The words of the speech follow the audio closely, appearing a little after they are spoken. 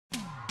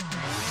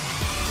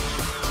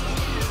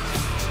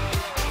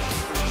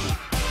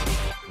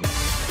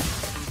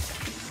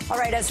All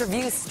right, as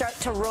reviews start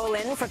to roll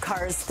in for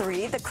Cars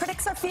 3, the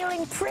critics are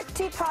feeling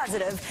pretty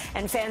positive,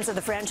 and fans of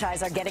the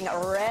franchise are getting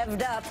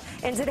revved up.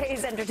 In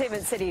today's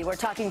Entertainment City, we're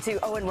talking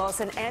to Owen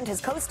Wilson and his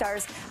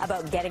co-stars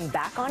about getting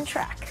back on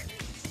track.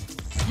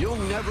 You'll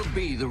never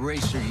be the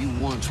racer you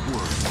once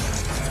were.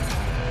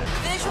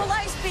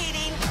 Visualize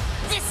beating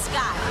this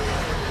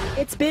guy.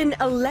 It's been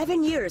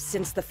 11 years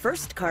since the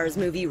first Cars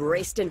movie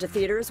raced into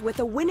theaters with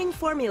a winning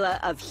formula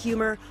of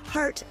humor,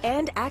 heart,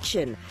 and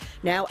action.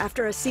 Now,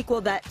 after a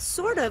sequel that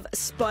sort of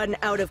spun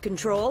out of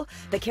control,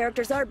 the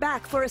characters are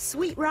back for a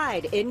sweet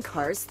ride in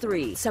Cars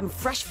 3. Some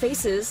fresh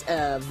voices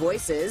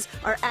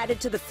are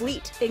added to the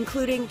fleet,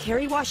 including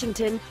Kerry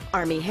Washington,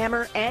 Armie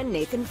Hammer, and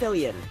Nathan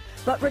Fillion.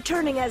 But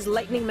returning as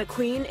Lightning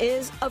McQueen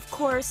is, of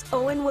course,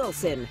 Owen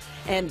Wilson.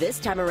 And this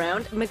time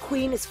around,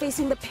 McQueen is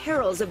facing the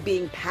perils of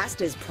being past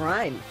his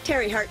prime.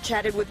 Teri Hart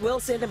chatted with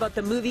Wilson about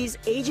the movie's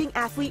aging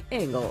athlete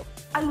angle.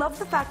 I love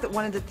the fact that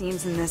one of the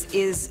themes in this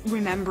is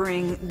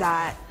remembering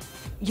that,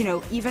 you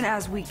know, even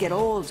as we get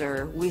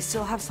older, we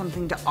still have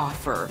something to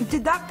offer.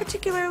 Did that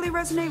particularly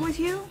resonate with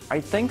you? I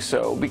think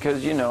so,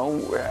 because, you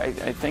know, I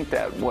think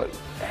that what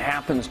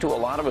happens to a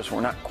lot of us, we're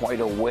not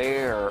quite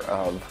aware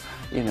of,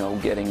 you know,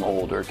 getting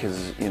older,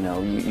 because, you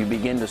know, you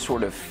begin to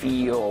sort of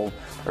feel,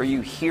 or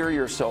you hear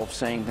yourself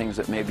saying things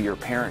that maybe your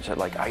parents said,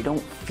 like, I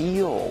don't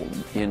feel,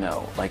 you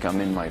know, like I'm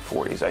in my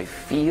 40s. I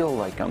feel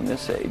like I'm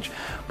this age.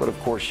 But of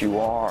course you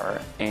are.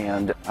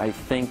 And I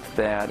think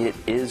that it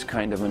is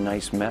kind of a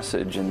nice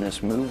message in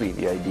this movie,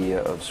 the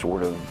idea of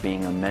sort of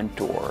being a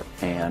mentor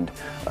and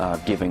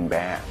giving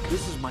back.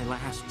 This is my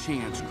last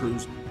chance,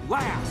 Cruz.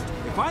 Last.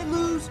 If I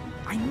lose,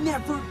 I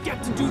never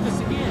get to do this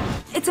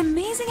again. It's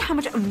amazing how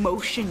much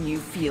emotion you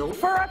feel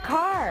for a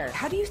car.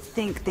 How do you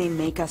think they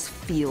make us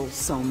feel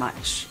so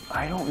much?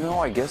 I don't know.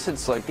 I guess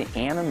it's like the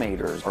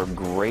animators are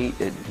great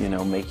at, you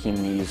know,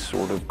 making these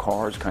sort of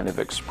cars kind of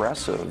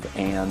expressive,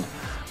 and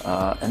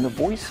the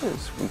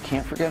voices. We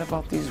can't forget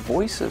about these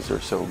voices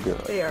are so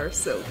good. They are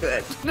so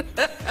good.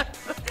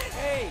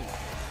 Hey,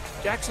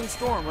 Jackson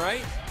Storm,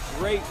 right?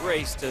 Great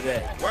race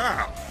today.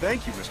 Wow,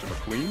 thank you, Mr.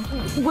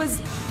 McQueen.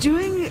 Was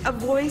doing a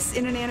voice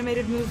in an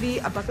animated movie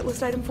a bucket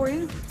list item for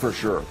you? For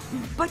sure.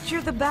 But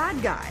you're the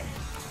bad guy.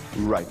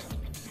 Right.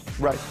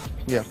 Right,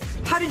 yeah.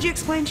 How did you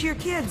explain to your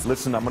kids?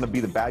 Listen, I'm gonna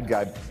be the bad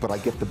guy, but I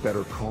get the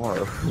better car.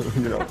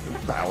 You know,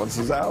 it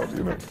balances out,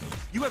 you know.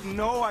 You have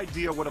no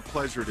idea what a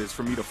pleasure it is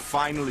for me to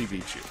finally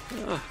beat you.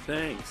 Oh,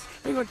 thanks.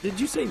 Hang on, did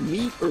you say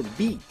meet or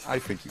beat? I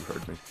think you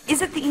heard me.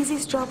 Is it the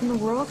easiest job in the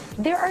world?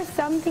 There are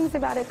some things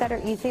about it that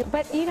are easy,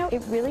 but you know,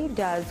 it really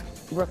does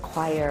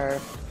require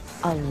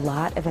a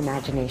lot of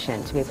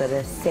imagination to be able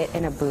to sit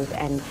in a booth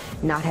and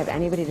not have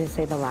anybody to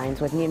say the lines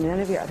with you,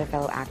 none of your other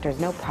fellow actors,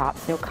 no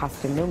props, no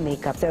costume, no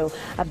makeup. So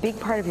a big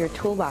part of your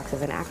toolbox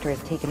as an actor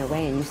is taken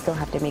away, and you still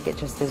have to make it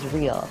just as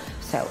real.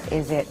 So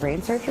is it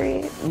brain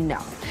surgery?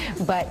 No.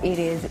 But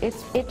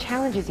it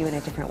challenges you in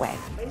a different way.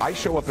 I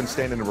show up and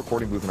stand in a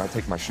recording booth and I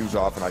take my shoes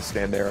off and I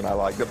stand there and I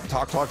like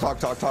talk,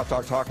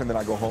 and then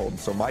I go home.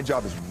 So my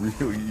job is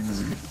really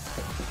easy.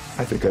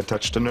 I think I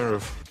touched a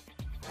nerve.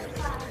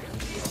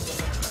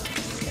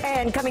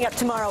 And coming up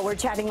tomorrow, we're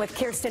chatting with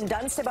Kirsten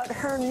Dunst about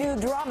her new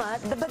drama,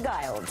 The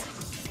Beguiled.